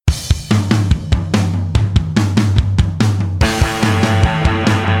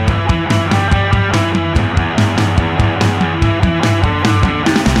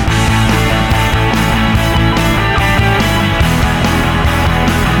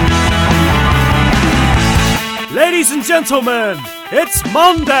Ladies and gentlemen, it's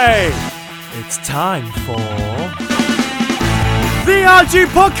Monday. It's time for the RG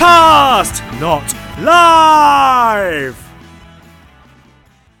Podcast, not live.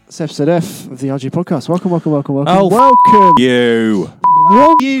 It's episode F of the RG Podcast. Welcome. Oh, welcome. You.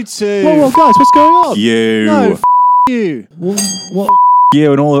 What? You two. Whoa, guys, what's going on? You. No, you. What?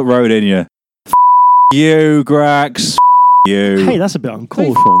 You and all that rode in you. You, Grax. You. Hey, that's a bit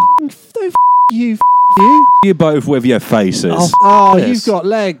uncalled for. No, you. You. You both with your faces. Oh, Yes. you've got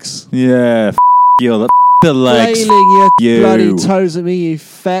legs. Yeah. You. The legs. Flailing your You. bloody toes at me, you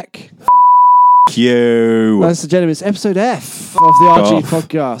feck. You. Ladies and gentlemen, it's episode F of the RG Off.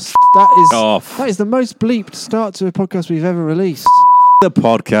 Podcast. Off. That is the most bleeped start to a podcast we've ever released. The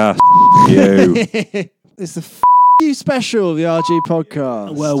podcast. You. It's the you special of the RG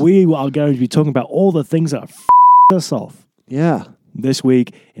Podcast. Well, we are going to be talking about all the things that us off yeah. this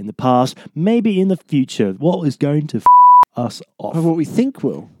week, in the past, maybe in the future. What is going to us off? Of what we think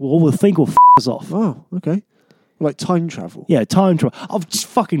will. What we'll think will us off. Oh, okay. Like time travel. Yeah, time travel. Oh, just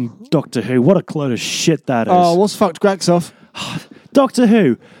fucking Doctor Who. What a load of shit that is. Oh, what's fucked Grax off? Doctor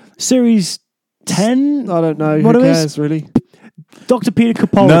Who, series 10? I don't know. What Who it is? cares, really? Dr. Peter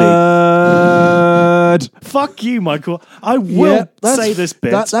Capaldi. Nerd. Fuck you, Michael. I will say this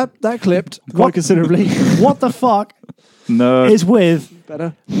bit. That clipped quite What? considerably. What the fuck Nerd. is with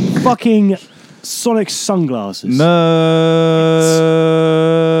Better. fucking Sonic sunglasses? Nerd.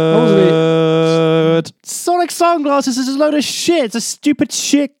 Sonic sunglasses is a load of shit. It's a stupid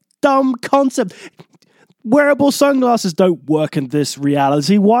shit, dumb concept. Wearable sunglasses don't work in this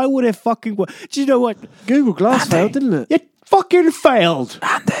reality. Why would it fucking work? Do you know what? Google Glass Andy, failed, didn't it? It fucking failed.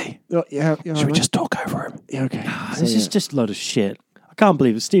 Andy. Oh, yeah. Should we just talk over him? Yeah, okay. This is just a load of shit. I can't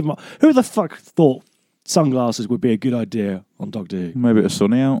believe it. Steve, who the fuck thought sunglasses would be a good idea on Doctor Who? Maybe it was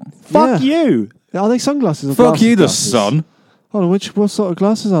sunny out. Fuck you. Are they sunglasses or Fuck glasses? you, the glasses? sun. Hold on, what sort of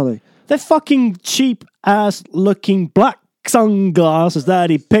glasses are they? They're fucking cheap ass looking black sunglasses that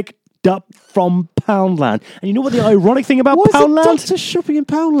he picked up from Poundland. And you know what the ironic thing about Why is the Poundland? doctor shopping in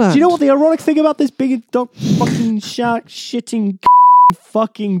Poundland? Do you know what the ironic thing about this big fucking shark shitting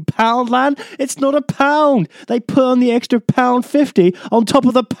fucking Poundland? It's not a pound. They put on the extra £1.50 on top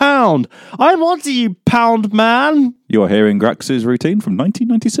of the pound. I'm onto you, pound man. You are hearing Grax's routine from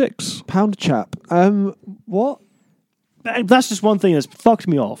 1996. Pound chap. What? That's just one thing that's fucked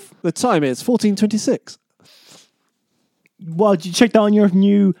me off. The time is 14:26. Well, did you check that on your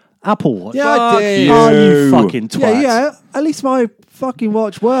new Apple Watch? Yeah, I Fuck did. you. Oh, you fucking twat. Yeah. At least my fucking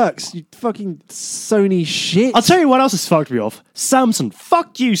watch works. You fucking Sony shit. I'll tell you what else has fucked me off. Samsung.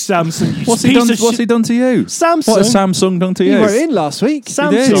 Fuck you, Samsung. You What's he piece done? of What's he shit. done to you? Samsung. What has Samsung done to You you? wrote in last week.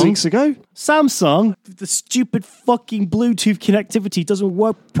 Samsung. 2 weeks ago. Samsung, the stupid fucking Bluetooth connectivity doesn't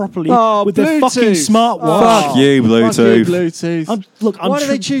work properly Oh, with their fucking Bluetooth. smartwatch. Fuck you, Bluetooth. Fuck you, Bluetooth. I'm Why do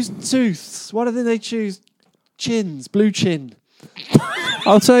they choose tooths? Why do they choose chins? Blue chin.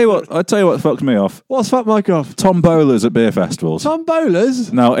 I'll tell you what fucked me off. What's fuck Mike off? Tombolas at beer festivals.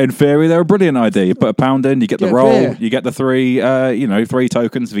 Tombolas? Now, in theory, they're a brilliant idea. You put a pound in, you get the Get roll, beer. you get the three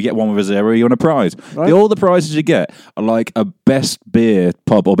tokens. If you get one with a zero, you win a prize. Right. All the prizes you get are like a best beer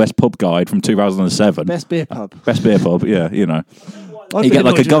pub or best pub guide from 2007. Best beer pub. Best beer pub, yeah, you know. I've You been get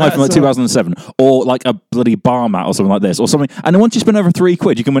like a annoyed with guide that from like as well. 2007 or like a bloody bar mat or something like this or something. And then once you spend over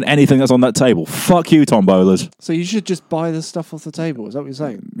 £3, you can win anything that's on that table. Fuck you, Tombolas. So you should just buy the stuff off the table. Is that what you're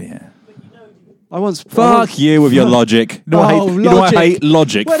saying? Yeah. Fuck You with your logic. You know, I hate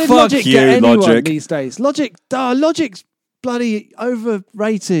logic. Where did Fuck logic you, get anyone logic. these days? Logic's bloody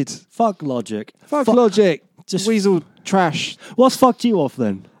overrated. Fuck Logic. Fuck logic. just- Weasel trash. What's fucked you off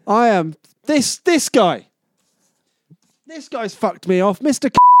then? I am this guy. This guy's fucked me off, Mr.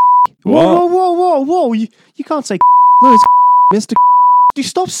 What? Whoa. You can't say No, it's Mr. You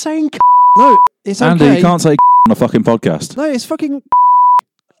stop saying No, it's okay. Andy, you can't say on a fucking podcast. No, it's fucking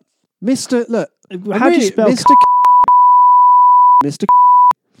Mr. Look, How do you spell Mr. Mr.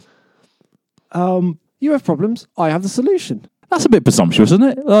 You have problems. I have the solution. That's a bit presumptuous, isn't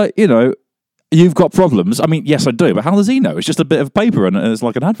it? Like, you know, you've got problems. I mean, yes, I do, but how does he know? It's just a bit of paper and it's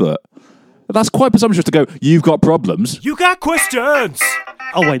like an advert. That's quite presumptuous to go, you've got problems. You got questions.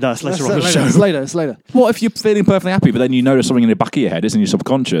 Oh wait, that's later on the show. It's later. What if you're feeling perfectly happy, but then you notice something in the back of your head, it's in your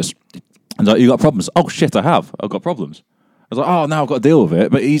subconscious, and like, you got problems. Oh shit, I've got problems. I was like, oh, now I've got to deal with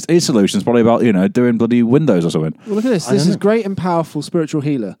it. But his solution's probably about, you know, doing bloody Windows or something. Well, look at this. This is great and powerful spiritual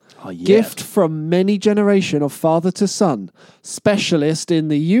healer. Oh, yeah. Gift from many generation of father to son. Specialist in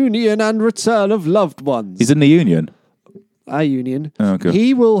the union and return of loved ones. He's in the union. Our union. Oh, okay.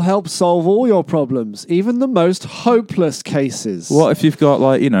 He will help solve all your problems, even the most hopeless cases. What if you've got,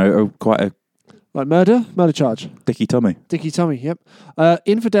 like, you know, quite a Like murder charge. Dicky Tommy. Dicky Tommy, yep.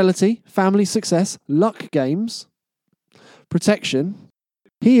 Infidelity, family success, luck games, protection.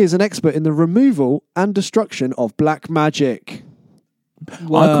 He is an expert in the removal and destruction of black magic.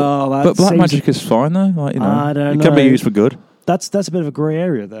 Well, that But black seems- magic is fine though. Like, I don't it can be know. used for good. That's a bit of a grey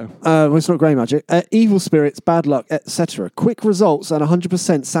area, though. Well, it's not grey magic. Evil spirits, bad luck, etc. Quick results and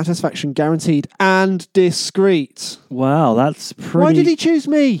 100% satisfaction guaranteed and discreet. Wow, that's pretty. Why did he choose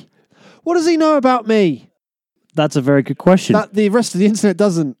me? What does he know about me That's a very good question. that the rest of the internet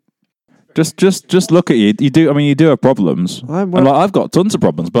doesn't? Just look at you. You do. I mean, you do have problems. I'm- And, like, I've got tons of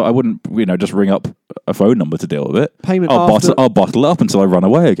problems, but I wouldn't, just ring up a phone number to deal with it. Payment I'll after- bottle it up until I run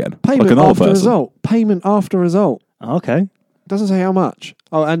away again, Payment like a normal after person. result. Payment after result. Okay, Doesn't say how much.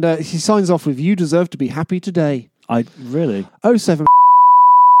 Oh, and he signs off with, "You deserve to be happy today." I really. 07.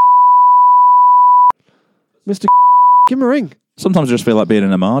 Mr. Give him a ring. Sometimes I just feel like being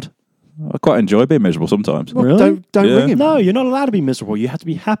in a mard. I quite enjoy being miserable sometimes. Well, Really? Don't Yeah. ring him. No, you're not allowed to be miserable. You have to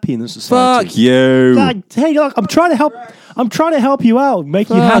be happy in this society. Fuck you. God, hey, look, I'm trying to help. I'm trying to help you out, make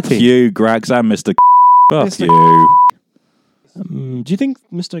you Fuck happy. you, Grags and Mr. Fuck Mr. you. Do you think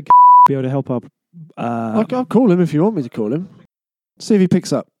Mr. be able to help up? I'll call him if you want me to call him. See if he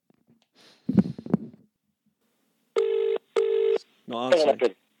picks up. Not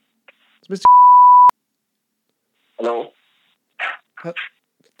answering. It's Mr. Hello?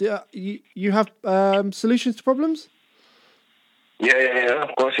 Yeah, you have solutions to problems? Yeah,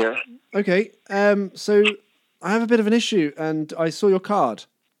 of course, yeah. Okay. So I have a bit of an issue, and I saw your card.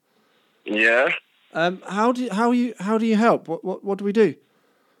 Yeah. How do you help? What do we do?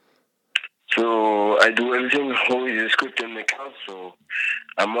 So I do everything who is described in the account, so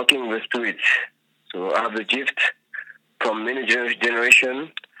I'm working with spirits. So I have a gift from many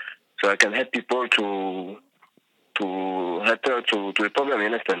generation, so I can help people to help her to a problem, you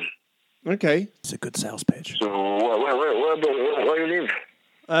understand? Okay. It's a good sales pitch. So where you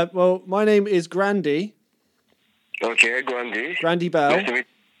live? Well, my name is Grandy. Okay, Grandy. Grandy Bell.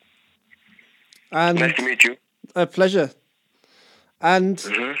 Nice to meet you. A pleasure. And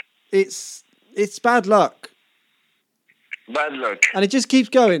Mhm. it's bad luck. Bad luck. And it just keeps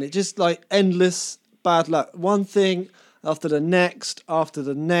going. It just like endless bad luck. One thing after the next,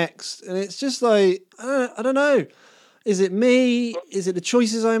 and it's just like I don't know. Is it me? Is it the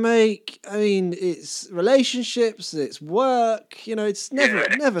choices I make? I mean, it's relationships, it's work. You know, it's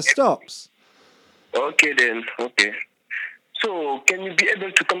it never stops. Okay then. Okay. So can you be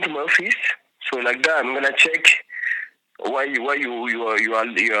able to come to my office? So like that, I'm gonna check why you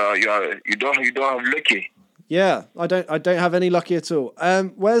don't have lucky. Yeah, I don't have any lucky at all.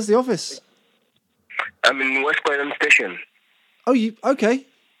 Where's the office? I'm in West Croydon Station. Oh, you okay?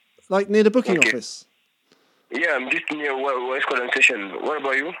 Like near the booking Okay. office. Yeah, I'm just near West Croydon Station. What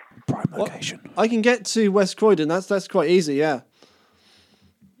about you? Prime location. I can get to West Croydon. That's quite easy. Yeah.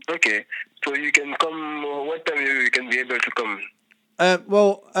 Okay, so you can come. What time you can be able to come?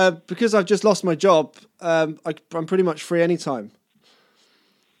 Because I've just lost my job, I'm pretty much free anytime.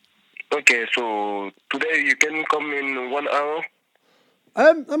 Okay, so today you can come in 1 hour.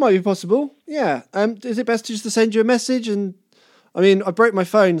 That might be possible. Yeah. Is it best just to send you a message? And I mean, I broke my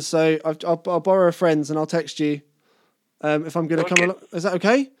phone, so I'll borrow a friend's and I'll text you if I'm going to come Okay. along. Is that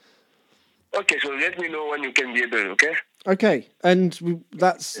okay? Okay, so let me know when you can be able. Okay. Okay. And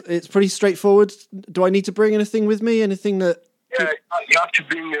it's pretty straightforward. Do I need to bring anything with me? Anything that Yeah, you have to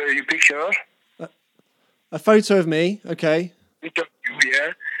bring your picture. a photo of me? Okay. Picture of you,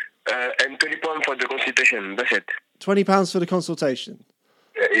 yeah, and £20 for the consultation. That's it. £20 for the consultation.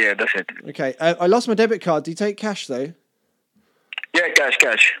 Yeah, that's it. Okay. I lost my debit card. Do you take cash though? Yeah,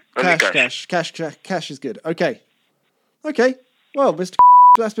 cash. Only Cash is good. Okay. Well, Mr.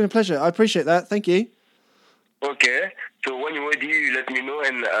 That's been a pleasure. I appreciate that. Thank you. Okay. So when you're ready, you let me know,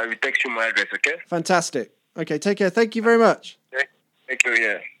 and I will text you my address. Okay. Fantastic. Okay, take care. Thank you very much. Thank you.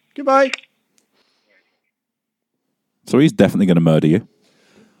 Yeah. Goodbye. So he's definitely going to murder you.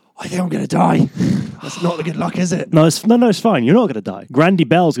 I think I'm going to die. That's not a good luck, is it? No, it's fine. You're not going to die. Grandy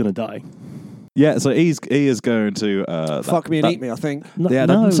Bell's going to die. Yeah, so he is going to Fuck me and eat me, I think. No, Yeah,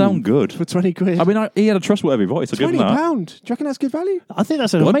 that no. doesn't sound good. For 20 quid. I mean, he had a trustworthy voice. I'll give him £20. that. Do you reckon that's good value? I think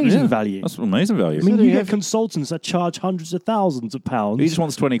that's an Good, amazing yeah. value. That's amazing value. I mean, So you do you get have- consultants that charge hundreds of thousands of pounds. He just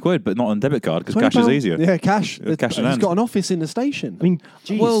wants 20 quid, but not on debit card because cash is £20? easier. Yeah, cash. Cash in He's hand. got an office in the station. I mean,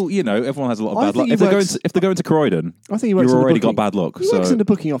 geez. Well, everyone has a lot of I bad think luck. he If they're going to Croydon, I think he works you've in the already booking. got bad luck. He So works in the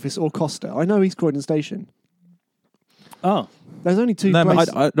booking office or Costa. I know East Croydon Station. oh, There's only two no,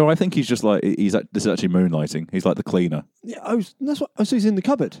 places. but I think he's just like this is actually moonlighting. He's like the cleaner. Yeah, that's what. Oh, so he's in the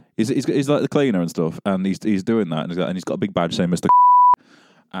cupboard. He's like the cleaner and stuff, and he's doing that, and he's got a big badge saying Mr.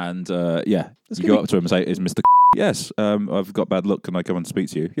 And you gonna go be- up to him and say, "Is Mr. Yes, I've got bad luck. Can I come and speak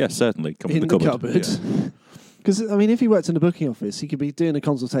to you?" Yes, certainly. Come in to the the cupboard. Yeah. Because I mean, if he worked in the booking office, he could be doing a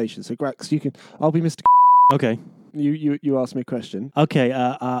consultation. So Grax, I'll be Mr. Okay. You asked me a question. Okay.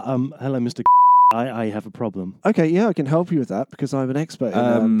 Hello, Mr. I have a problem. Okay, yeah, I can help you with that because I'm an expert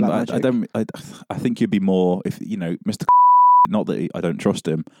in black magic. I think you'd be more if Mr. Not that I don't trust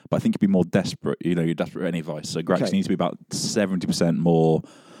him, but I think you'd be more desperate. You're desperate for any advice. So Grax needs to be about 70% more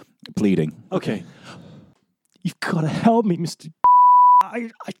pleading. Okay. You've got to help me, Mr.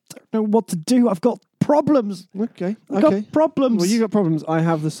 I don't know what to do. I've got problems. Okay. I've got problems. Well, you got problems. I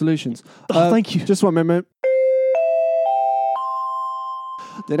have the solutions. Thank you. Just one moment.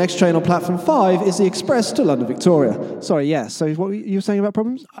 The next train on platform 5 is the Express to London Victoria. Sorry, yeah. So what were you saying about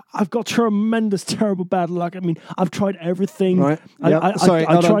problems? I've got tremendous, terrible bad luck. I mean, I've tried everything. Right. I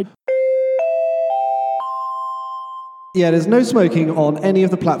hold tried. on. Yeah, there's no smoking on any of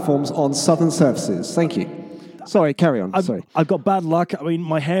the platforms on Southern services. Thank you. Sorry, carry on. Sorry. I've got bad luck. I mean,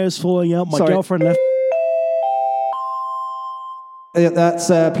 my hair's falling out. My Sorry. girlfriend left. That's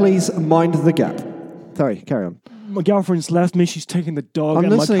please mind the gap. Sorry, carry on. My girlfriend's left me. She's taking the dog I'm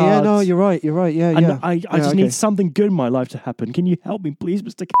and listening. my Yeah, cards. no, you're right. Yeah, And yeah. I just need something good in my life to happen. Can you help me, please,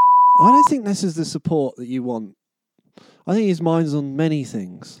 Mr. I don't think this is the support that you want. I think his mind's on many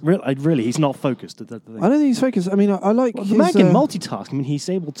things. Really, he's not focused. I don't think he's focused. I mean, I like the his... man can multitask. I mean, he's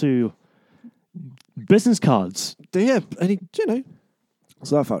able to... Business cards. Yeah, and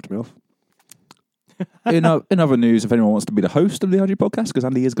so that fucked me off. In other news, if anyone wants to be the host of the RG podcast, because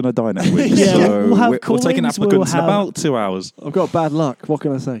Andy is going to die next week, Yeah, so we'll have we're taking coins, applicants in we'll have- about 2 hours. I've got bad luck. What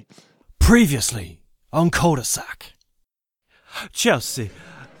can I say? Previously on Cul-de-sac. Chelsea,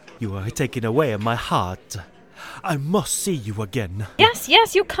 you are taking away my heart. I must see you again.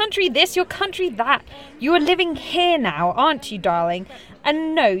 Yes, your country this, your country that. You are living here now, aren't you, darling?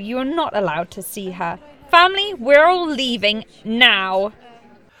 And no, you are not allowed to see her. Family, we're all leaving now.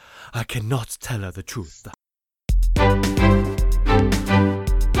 I cannot tell her the truth.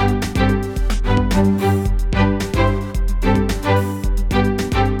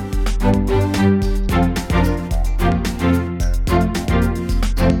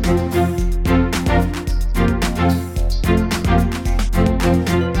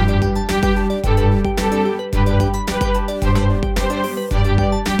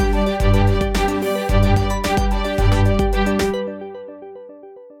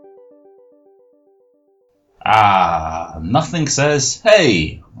 Nothing says,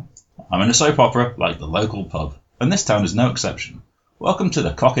 hey, I'm in a soap opera like the local pub, and this town is no exception. Welcome to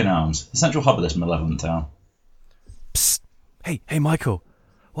the Cock in Arms, the central hub of this malevolent town. Psst. Hey, Michael.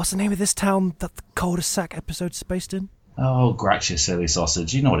 What's the name of this town that the Cul-de-sac episode's based in? Oh, Grax, you silly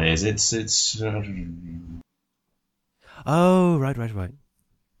sausage. You know what it is. It's Oh, right.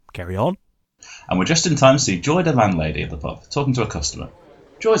 Carry on. And we're just in time to see Joy, the landlady of the pub, talking to a customer.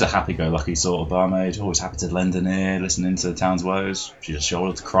 Joy's a happy-go-lucky sort of barmaid, always happy to lend an ear, listening to the town's woes. She's a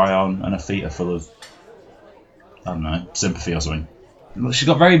shoulder to cry on, and her feet are full of, I don't know, sympathy or something. She's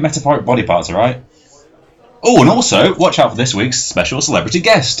got very metaphoric body parts, alright? Oh, and also, watch out for this week's special celebrity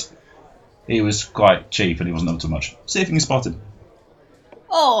guest. He was quite cheap and he wasn't up to much. See if you can spot him.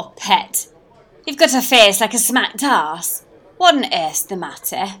 Oh, pet. You've got a face like a smacked arse. What on earth's the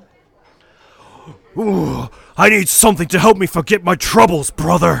matter? Ooh, I need something to help me forget my troubles,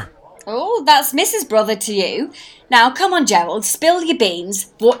 brother. Oh, that's Mrs. Brother to you. Now, come on, Gerald, spill your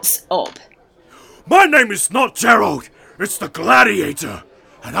beans. What's up? My name is not Gerald. It's the Gladiator.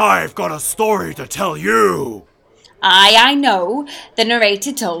 And I've got a story to tell you. I know. The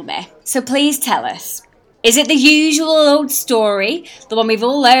narrator told me. So please tell us. Is it the usual old story? The one we've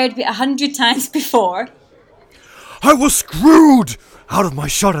all heard 100 times before? I was screwed out of my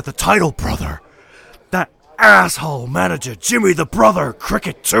shot at the title, brother. That asshole manager, Jimmy the Brother,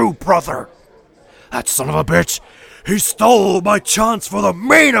 Cricket 2 brother. That son of a bitch, he stole my chance for the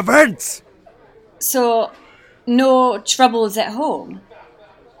main event. So, no troubles at home?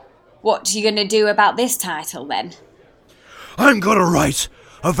 What are you going to do about this title, then? I'm gonna write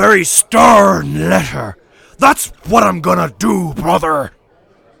a very stern letter. That's what I'm gonna do, brother.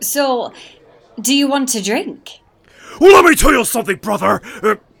 So, do you want to drink? Well, let me tell you something, brother.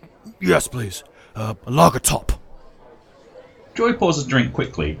 Yes, please. A lager top. Joy pours a drink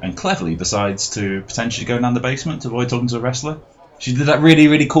quickly and cleverly decides to potentially go down the basement to avoid talking to a wrestler. She did that really,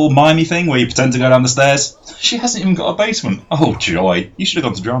 really cool mimey thing where you pretend to go down the stairs. She hasn't even got a basement. Oh, Joy. You should have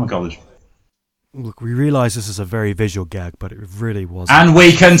gone to drama college. Look, we realise this is a very visual gag, but it really wasn't. And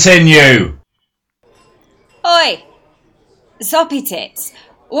we continue! Oi! Soppy tits,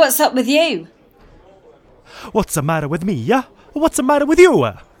 what's up with you? What's the matter with me, yeah? What's the matter with you?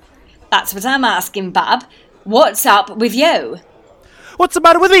 That's what I'm asking, Bab. What's up with you? What's the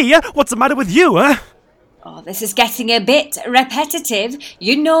matter with me? What's the matter with you? Oh, this is getting a bit repetitive.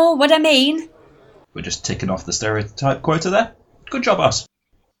 You know what I mean. We're just ticking off the stereotype quota there. Good job, us.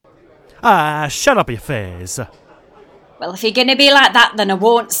 Ah, shut up your face. Well, if you're going to be like that, then I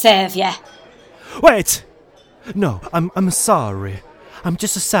won't serve you. Wait! No, I'm sorry. I'm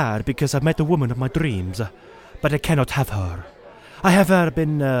just sad because I've met the woman of my dreams. But I cannot have her. I have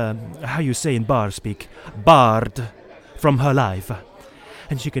been, how you say in bar speak, barred from her life.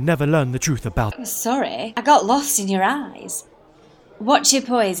 And she can never learn the truth about... Sorry, I got lost in your eyes. What's your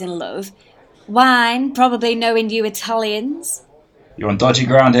poison, love? Wine, probably knowing you Italians. You're on dodgy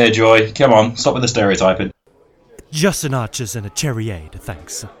ground here, Joy. Come on, stop with the stereotyping. Just an arches and a cherryade,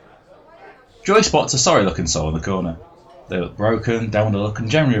 thanks. Joy spots a sorry-looking soul in the corner. They look broken, down on the look, and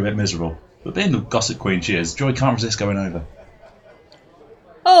generally a bit miserable. But being the gossip queen she is, Joy can't resist going over.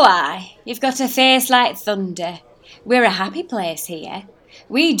 Oh, aye, you've got a face like thunder. We're a happy place here.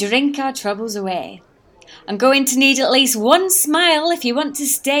 We drink our troubles away. I'm going to need at least one smile if you want to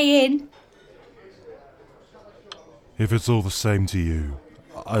stay in. If it's all the same to you,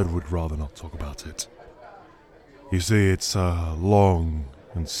 I would rather not talk about it. You see, it's a long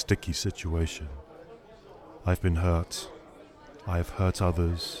and sticky situation. I've been hurt. I have hurt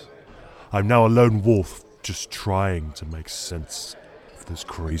others. I'm now a lone wolf just trying to make sense of this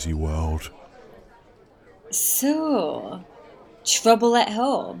crazy world. So, trouble at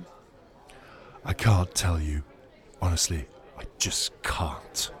home? I can't tell you. Honestly, I just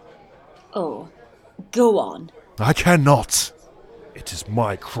can't. Oh, go on. I cannot. It is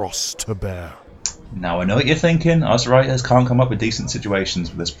my cross to bear. Now I know what you're thinking. Us writers can't come up with decent situations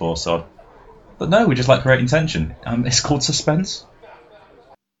for this poor sod. But no, we just like creating tension. It's called suspense.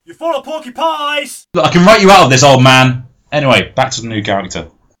 You're full of porky pies! Look, I can write you out of this, old man. Anyway, back to the new character.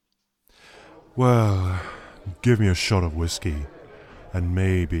 Well, give me a shot of whiskey, and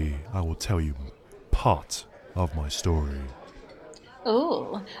maybe I will tell you part of my story.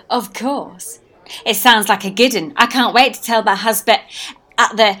 Oh, of course. It sounds like a good one. I can't wait to tell my husband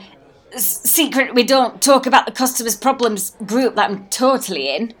at the secret we don't talk about the customers' problems group that I'm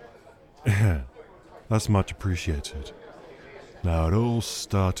totally in. That's much appreciated. Now, it all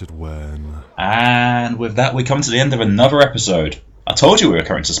started when... And with that, we come to the end of another episode. I told you we were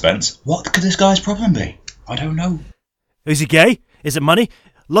current suspense. What could this guy's problem be? I don't know. Is he gay? Is it money?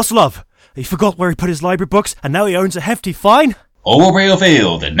 Lost love? He forgot where he put his library books, and now he owns a hefty fine? All will be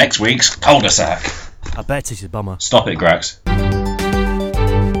revealed in next week's cul-de-sac. I bet he's a bummer. Stop it, Grax.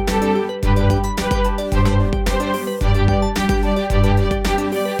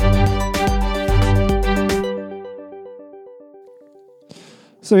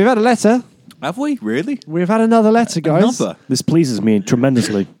 So we've had a letter. Have we? Really? We've had another letter, guys. Another? This pleases me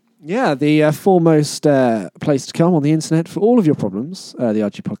tremendously. Yeah, the foremost place to come on the internet for all of your problems, the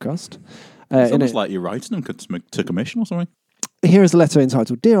Archie Podcast. It's almost like you're writing them to commission or something. Here is a letter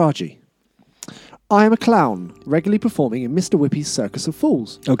entitled, Dear Archie, I am a clown, regularly performing in Mr. Whippy's Circus of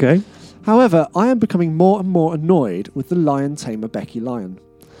Fools. Okay. However, I am becoming more and more annoyed with the lion tamer Becky Lyon.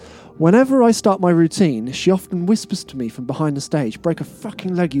 Whenever I start my routine, she often whispers to me from behind the stage, break a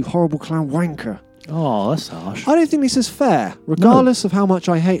fucking leg, you horrible clown wanker. Oh, that's harsh. I don't think this is fair, regardless of how much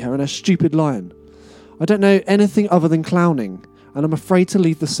I hate her and her stupid lion. I don't know anything other than clowning, and I'm afraid to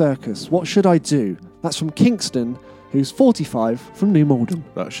leave the circus. What should I do? That's from Kingston, who's 45, from New Malden.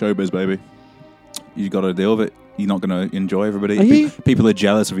 That's showbiz, baby. You got to deal with it. You're not going to enjoy everybody. Are you? People are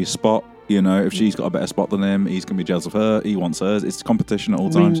jealous of your spot. You know, if she's got a better spot than him, he's going to be jealous of her. He wants hers. It's competition at all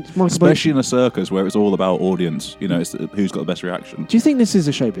times. Especially in a circus where it's all about audience. You know, it's who's got the best reaction. Do you think this is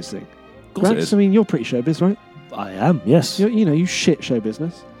a showbiz thing? Of course it is. I mean, you're pretty showbiz, right? I am, yes. You shit show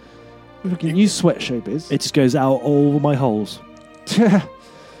business. You sweat showbiz. It just goes out all my holes.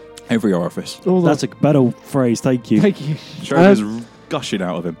 Every orifice. That's a better phrase, thank you. Thank you. Showbiz gushing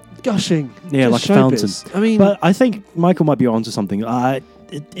out of him. Gushing. Yeah, like a fountain. I mean, but I think Michael might be onto something.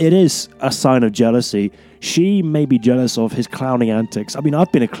 It is a sign of jealousy. She may be jealous of his clowning antics. I mean, I've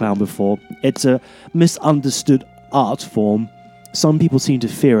been a clown before. It's a misunderstood art form. Some people seem to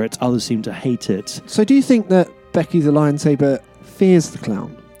fear it, others seem to hate it. So do you think that Becky the Lion Tamer fears the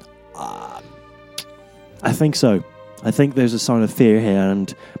clown? I think so. I think there's a sign of fear here,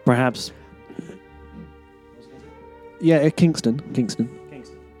 and perhaps... Yeah, Kingston,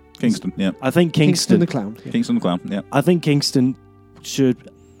 yeah. I think Kingston the clown. Yeah. Kingston the clown, yeah. I think Kingston should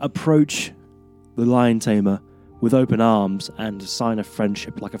approach the lion tamer with open arms and a sign of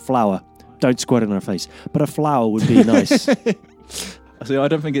friendship, like a flower. Don't squirt it in her face, but a flower would be nice. See, I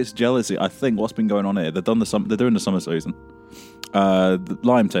don't think it's jealousy. I think what's been going on here, they're doing the summer season. the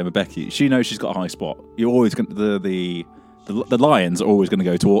lion tamer Becky, she knows she's got a high spot. You're always going the lions are always going to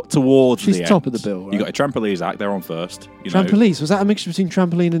go towards She's the top end. of the bill, right? You got a trampolines act, they're on first. You know. Trampolines. Was that a mixture between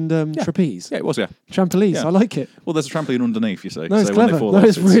trampoline and trapeze? Yeah, it was, yeah. Trampolines. Yeah. I like it. Well, there's a trampoline underneath, you see. No, it's so when they clever. fall No, off,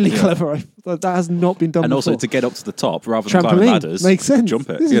 it's really yeah. clever. That has not been done And before. also to get up to the top rather than climbing Trampoline. ladders. Makes sense. Jump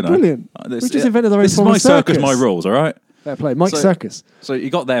it. This you is know. brilliant. We just invented the right This is form my of circus, circus. my rules, all right? Fair play. Mike's So- Circus. So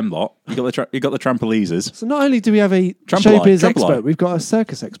you got them lot. You got the trampolises. So not only do we have a Trampoline, showbiz trampoline. expert, we've got a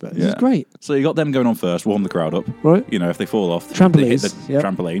circus expert. This is Yeah. great. So you got them going on first, warm the crowd up. Right. You know, if they fall off, they Trampolines, hit the yep.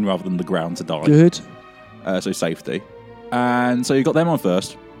 trampoline rather than the ground to die. Good. So safety. And so you got them on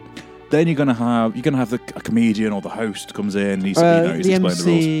first. Then you're gonna have a comedian or the host comes in and he's The explaining the rules.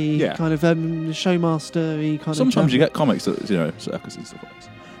 MC, Yeah. kind of showmaster-y kind of Sometimes you chap. get comics that circus and stuff like this.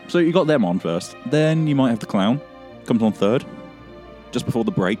 So you got them on first. Then you might have the clown comes on third, just before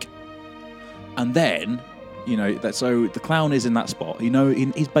the break. And then, so the clown is in that spot.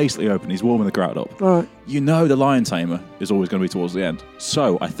 He's basically open. He's warming the crowd up. All right. The lion tamer is always going to be towards the end.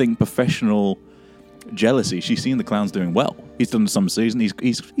 So I think professional jealousy. She's seen the clown's doing well. He's done some season.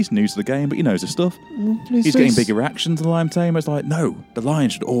 He's new to the game, but he knows his stuff. He's getting bigger reactions than the lion tamer. It's like, no, the lion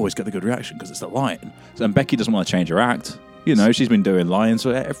should always get the good reaction because it's the lion. So, and Becky doesn't want to change her act. She's been doing lions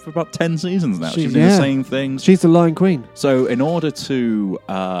for about 10 seasons now. She's doing the same things. She's the lion queen. So in order to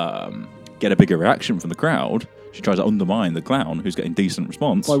get a bigger reaction from the crowd, she tries to undermine the clown who's getting decent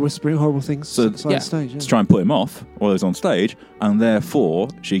response. By whispering horrible things on stage. Yeah. To try and put him off while he's on stage, and therefore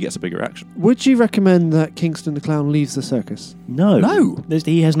she gets a bigger reaction. Would you recommend that Kingston the clown leaves the circus? No.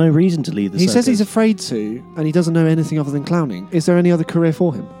 He has no reason to leave the He circus. says he's afraid to, and he doesn't know anything other than clowning. Is there any other career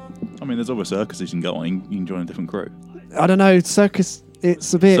for him? I mean, there's other circuses you can go on. You can join a different crew. I don't know. Circus.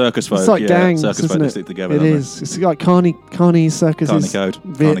 It's a bit. Circus folk, It's like yeah. gangs, Circus folk, isn't they it? stick together, It don't they? is. It's like Carney circus. Carney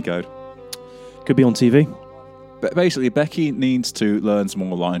Code. Could be on TV. But basically, Becky needs to learn some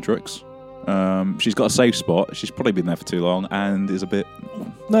more lion tricks. She's got a safe spot. She's probably been there for too long and is a bit...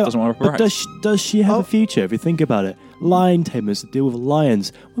 doesn't want to but does she have a future, if you think about it? Lion tamers deal with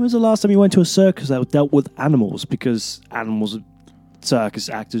lions. When was the last time you went to a circus that dealt with animals? Because animals, circus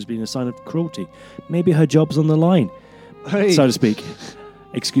actors being a sign of cruelty. Maybe her job's on the line, so to speak.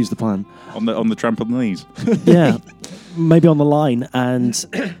 Excuse the pun. On the trampolines. Yeah, maybe on the line, and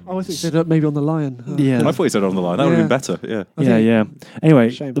Oh, I thought you said maybe on the lion. yeah, I thought you said on the line. That would have been better, yeah. yeah. Anyway,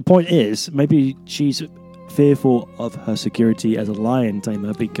 Shame. the point is, maybe she's fearful of her security as a lion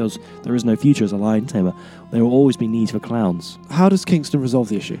tamer because there is no future as a lion tamer. There will always be needs for clowns. How does Kingston resolve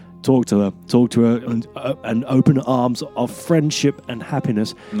the issue? Talk to her, and open arms of friendship and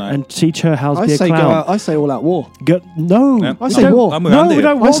happiness, No. and teach her how to I be a say clown. go out. I say all out war. No, Yeah. I say don't- war. I'm with No, Andy. we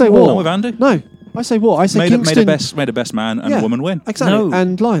don't I want say war. war. I'm with Andy. No, I say war. I say Kingston. Made a best man and Yeah. a woman win. Exactly. No.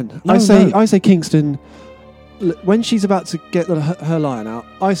 And lion. No, I say no. Kingston. When she's about to get her lion out,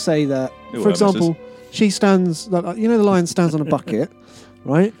 I say that. Ew, For example, she stands. The lion stands on a bucket,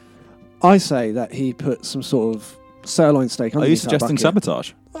 right? I say that he puts some sort of sirloin steak Are you underneath that suggesting bucket.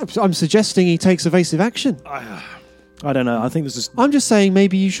 sabotage? I'm suggesting he takes evasive action. I don't know. I think this is. I'm just saying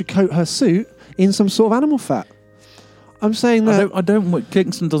maybe you should coat her suit in some sort of animal fat. I'm saying that. I don't.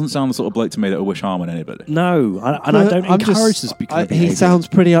 Kingston doesn't sound the sort of bloke to me that will wish harm on anybody. No, I don't I'm encourage this because he sounds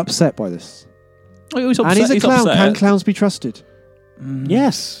pretty upset by this. Oh, he's upset. And he's a clown. upset. Can clowns be trusted?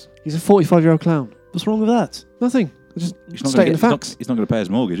 Yes. He's a 45-year-old clown. What's wrong with that? Nothing. Just He's not stating gonna the get- facts. He's not going to pay his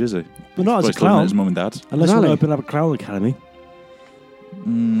mortgage, is he? But not as a He's still living at clown. his mum and dad. Unless you want Exactly. to open up a clown academy.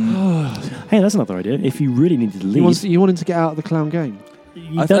 Hey, that's another idea. If you really needed to leave, You want him to get out of the clown game?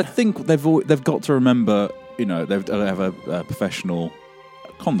 you I don't- think they've got to remember, they've got to have a professional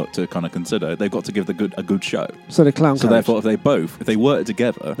conduct to kind of consider. They've got to give a good show. So the clown So code. therefore, if they work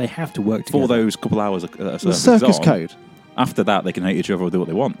together they have to work for together. those couple hours, the circus code. After that, they can hate each other or do what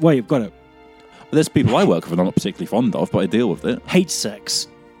they want. Wait, you've got it. There's people I work with I'm not particularly fond of, but I deal with it. Hate sex,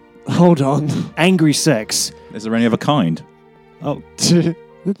 Hold on. angry sex. Is there any other kind? Oh, it's good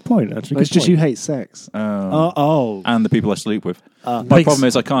point. Actually, good just point. you hate sex. And the people I sleep with. My Makes- problem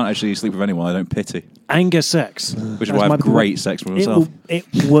is I can't actually sleep with anyone I don't pity, anger sex, which is That's why I my have great sex with It myself.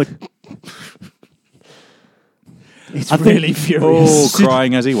 would. It's I think- really furious. Oh,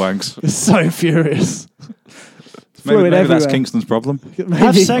 crying as he wanks. It's so furious. Maybe Fluid that's everywhere. Kingston's problem. Have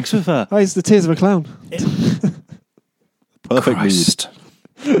Maybe- sex with her. Oh, it's the tears of a clown. Perfect Christ.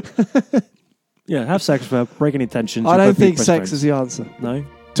 Yeah, have sex with her. Break any tensions. I you'll don't both be think best sex friends. is the answer No.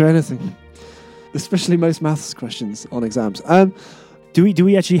 to anything, especially most maths questions on exams. Do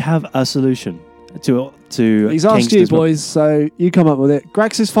we actually have a solution to He's asked you, Kingston's boys, so you come up with it.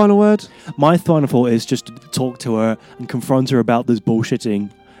 Grax's final word. My final thought is just to talk to her and confront her about this bullshitting,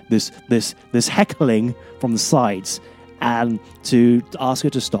 this heckling from the sides, and to ask her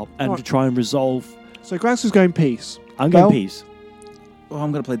to stop and Right. to try and resolve. So Grax was going peace. I'm Bell? going peace. Well,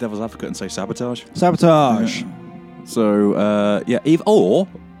 I'm going to play devil's advocate and say sabotage. Sabotage. So,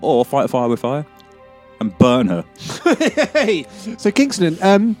 or fight fire with fire and burn her. Hey, so Kingston,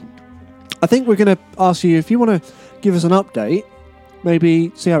 I think we're going to ask you if you want to give us an update,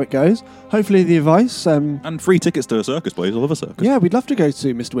 maybe see how it goes. Hopefully the advice. And free tickets to a circus, please. I love a circus. Yeah, we'd love to go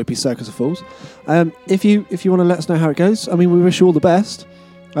to Mr. Whippy's Circus of Fools. If you want to let us know how it goes, I mean, we wish you all the best.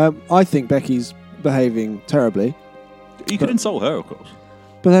 I think Becky's behaving terribly, You could insult her, of course.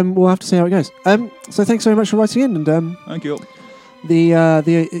 but then we'll have to see how it goes. So thanks very much for writing in, and Thank you.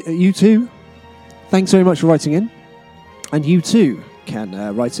 you too. Thanks very much for writing in, and you too can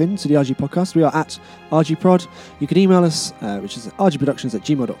write in to the RG Podcast. We are at RGProd. You can email us, which is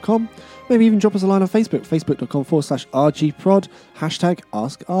rgproductions@gmail.com. Maybe even drop us a line on Facebook, facebook.com/RGProd,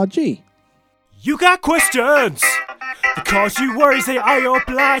 #AskRG. You got questions? Because you worries they are your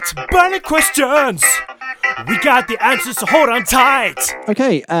blight. Burning questions! We got the answers, so hold on tight!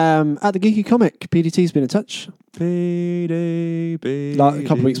 Okay, at the Geeky Comic, PDT's been in touch. PDB. Like a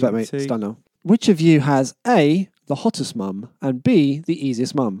couple of weeks back, mate. It's done now. Which of you has A, the hottest mum, and B, the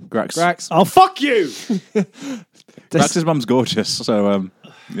easiest mum? Grax. Oh, fuck you! Grax's mum's gorgeous, so,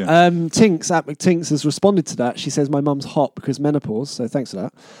 yeah. Tinks at McTinks has responded to that. She says my mum's hot because menopause, so thanks for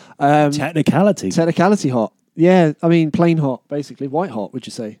that. Technicality. Technicality hot. Yeah, I mean plain hot, basically. White hot, would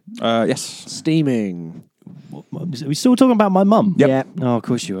you say? Yes. Steaming. Are we still talking about my mum? Yep. Yeah. Oh, of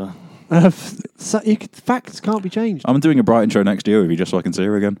course you are. Facts can't be changed. I'm doing a Brighton show next year with you just so I can see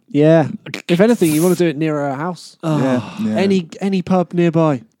her again. Yeah. If anything, you want to do it near our house. Yeah. Any pub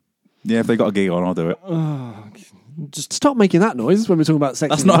nearby. Yeah, if they got a gig on, I'll do it. Just stop making that noise when we're talking about sex.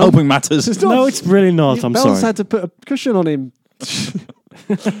 That's not helping matters. No, it's really not. I'm Bell's sorry. had to put a cushion on him.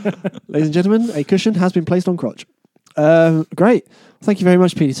 Ladies and gentlemen, a cushion has been placed on crotch. Great. Thank you very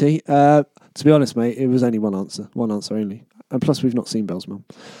much, PDT. To be honest, mate, it was only one answer only. And plus, we've not seen Bell's mum.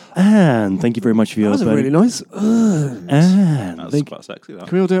 And thank you very much for That your was really nice. And That's quite sexy, that.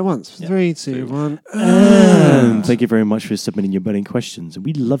 Can we all do it once? 3, 2, 1. And thank you very much for submitting your burning questions. And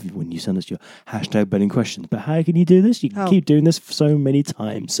we love you when you send us your #burning questions. But how can you do this? You can keep doing this so many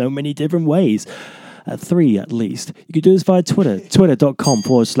times, so many different ways. 3 at least. You can do this via Twitter,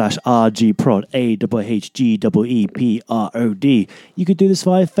 twitter.com/RGProd, AHGEEPROD. You could do this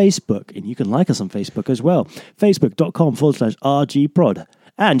via Facebook, and you can like us on Facebook as well, facebook.com/RGProd.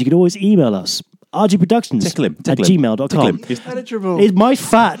 And you can always email us, rgproductions Tickle him. at gmail.com. Penetrable. My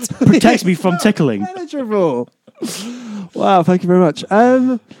fat protects me from tickling. Penetrable. Wow, thank you very much.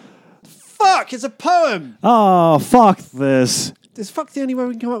 Fuck, it's a poem. Oh, fuck this. Is fuck the only word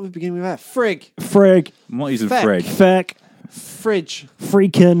we can come up with beginning with F? Frig. Frig. I'm not using Feck. frig. Feck. Fridge.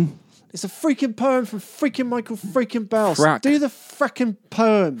 Freaking. It's a freaking poem from freaking Michael freaking Bell. Frack. Do the frickin'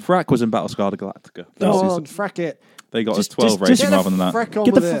 poem. Frack was in Battlescar Galactica. Go on, frack it. They got us Just- 12 just- rating just rather than that. Frack on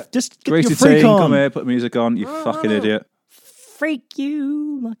Get with the it. just get Gracie your freak Ting, on. come here, put the music on, you fucking idiot. Freak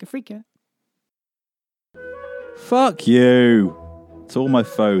you like a freaker. Fuck you. To all my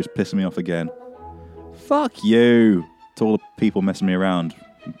foes pissing me off again. Fuck you. To all the people messing me around,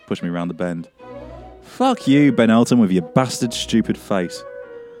 pushing me around the bend. Fuck you, Ben Elton, with your bastard stupid face.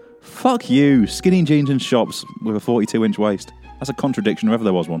 Fuck you, skinny jeans in shops with a 42-inch waist. That's a contradiction, wherever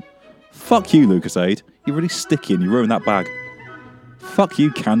there was one. Fuck you, Lucas Aid. You're really sticky and you ruined that bag. Fuck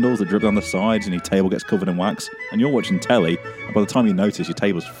you, candles that drip down the sides and your table gets covered in wax. And you're watching telly, and by the time you notice, your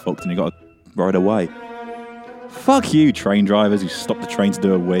table's fucked and you got to ride away. Fuck you, train drivers who stop the train to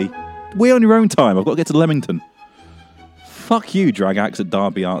do a wee. Wee on your own time, I've got to get to Leamington. Fuck you, drag acts at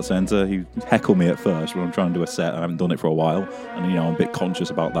Derby Art Centre who heckle me at first when I'm trying to do a set and I haven't done it for a while. And, you know, I'm a bit conscious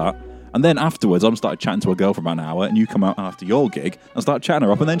about that. And then afterwards, I'm started chatting to a girl for about an hour and you come out after your gig and start chatting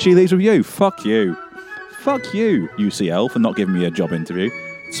her up and then she leaves with you. Fuck you. Fuck you, UCL, for not giving me a job interview.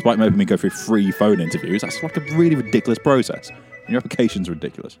 Despite making me go through 3 phone interviews, that's like a really ridiculous process. And your application's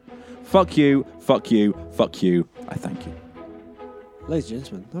ridiculous. Fuck you, fuck you, fuck you. I thank you. Ladies and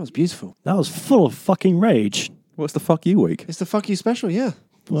gentlemen, that was beautiful. That was full of fucking rage. What's the fuck you week? It's the fuck you special, yeah.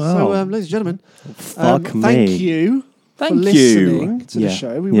 Wow. So, ladies and gentlemen, Fuck me. thank you for Thank listening to the Yeah.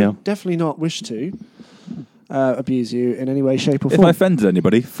 show. We Yeah. would definitely not wish to abuse you in any way, shape, or If form. I offended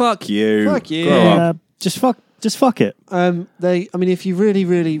anybody, fuck you. Fuck you. Grow up. Just fuck it. I mean, if you really,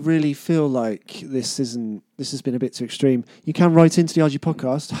 really, really feel like this has been a bit too extreme, you can write into the RG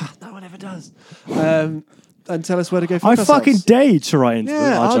podcast. No one ever does. And tell us where to go for I fucking dare you to write into Yeah,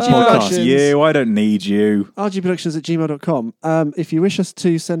 the RG RG podcast. Productions. You, I don't need you. rgproductions@gmail.com. If you wish us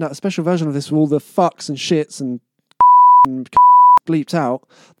to send out a special version of this with all the fucks and shits and bleeped out,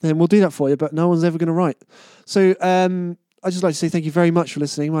 then we'll do that for you, but no one's ever going to write. So I'd just like to say thank you very much for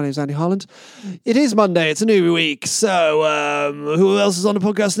listening. My name's Andy Harland. It is Monday. It's a new week. So who else is on the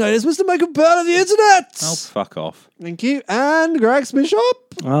podcast now? It's Mr. Michael Bell of the Internet. Oh, fuck off. Thank you. And Grax Bishop.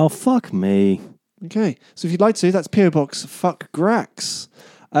 Oh, fuck me. Okay. So if you'd like to, that's PO Box Fuck Grax.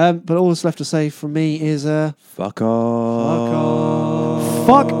 But all that's left to say from me is Fuck off.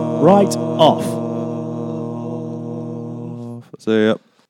 Fuck right off. See ya.